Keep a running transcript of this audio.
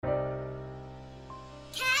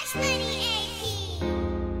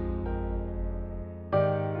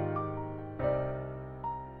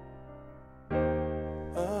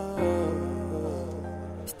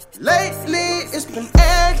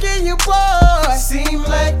asking you, boy. Seem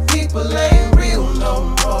like people ain't real no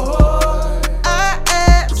more. I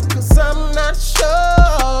ask, cause I'm not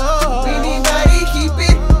sure.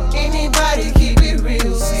 Anybody keep it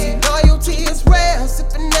real. See, Loyalty is rare, as if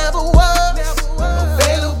it never was.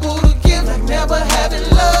 available to give like never having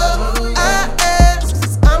love. I ask,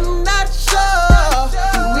 cause I'm not sure.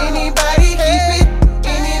 Do anybody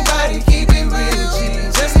keep it real? G?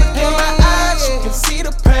 Just look in my eyes, you can see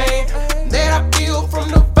the pain that I feel from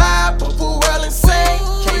the vibe of a world insane.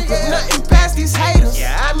 Can't put nothing past these haters.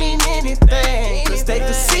 Yeah, I mean anything. Cause they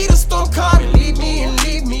can see the storm coming, leave me in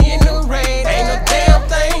the rain. Ain't no damn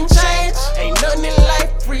thing changed, ain't nothing in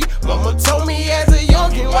life free. Mama told me as a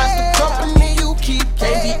youngin', watch the company you keep.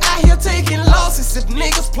 Can't be out here taking losses if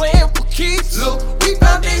niggas playing for keeps. Look, we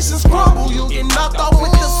foundations crumble, you get knocked off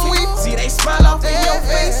with the sweep. See, they smile off in your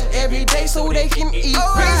face every day so they can eat.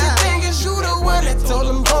 Crazy thing is you the one that told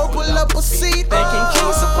them don't pull up a seat. Thinking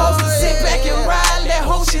King's supposed to sit back and ride, let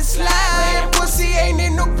whole shit slide. Man, pussy ain't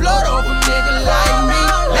in the blood of a nigga like me.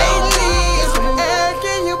 Lately, it's been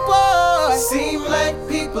Asking you, boy. seem like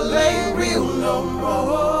people ain't real no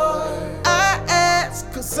more. I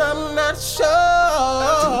ask, cause I'm not sure.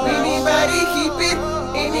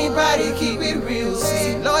 Anybody keep it real?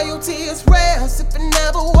 See, Loyalty is rare, as if it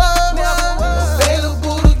never was.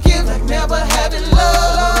 available to give like never having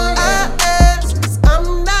love. I ask, cause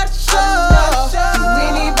I'm not sure.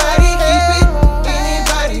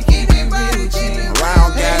 Anybody keep it real? G?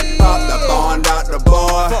 Around that pop, the bond out the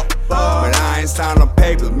boy. But I ain't signed no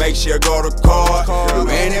papers, make sure go to court. Do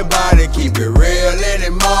anybody keep it real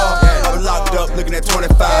anymore? I was locked up looking at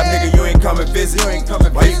 25, nigga, you ain't coming visit.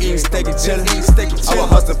 Why you eating steak and chillin'? I was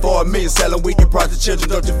hustling for $1 million, selling weed and project children,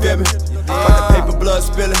 don't you feel me? Got the paper blood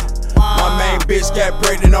spilling. My main bitch got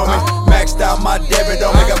pregnant on me. Maxed out my debit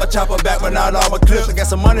on me. Got my chopper back, but not all my clips. I got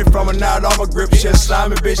some money from it, not all my grip. She a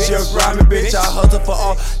slimy bitch, she a grimy bitch. I hustle for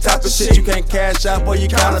all type of shit you can't cash out or you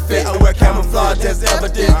counterfeit. I wear camouflage as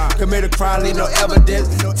evidence. Commit a crime, leave no evidence.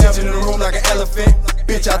 Tension in the room like an elephant.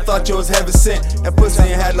 Bitch, I thought you was heaven sent. That pussy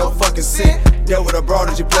ain't had no fucking scent. Dealt with a broad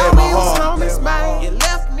that you play in my You was heart. homeless, man. You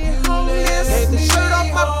left me homeless. Take the shirt off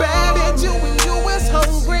my back, bitch. You when you was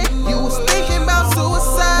hungry. You was thinking about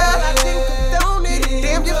suicide. I didn't condone it.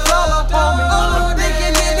 Damn, you fall up on me. I'm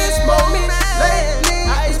thinking in this moment. Lately,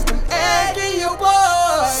 I've been asking you,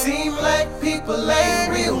 boy. Seem like people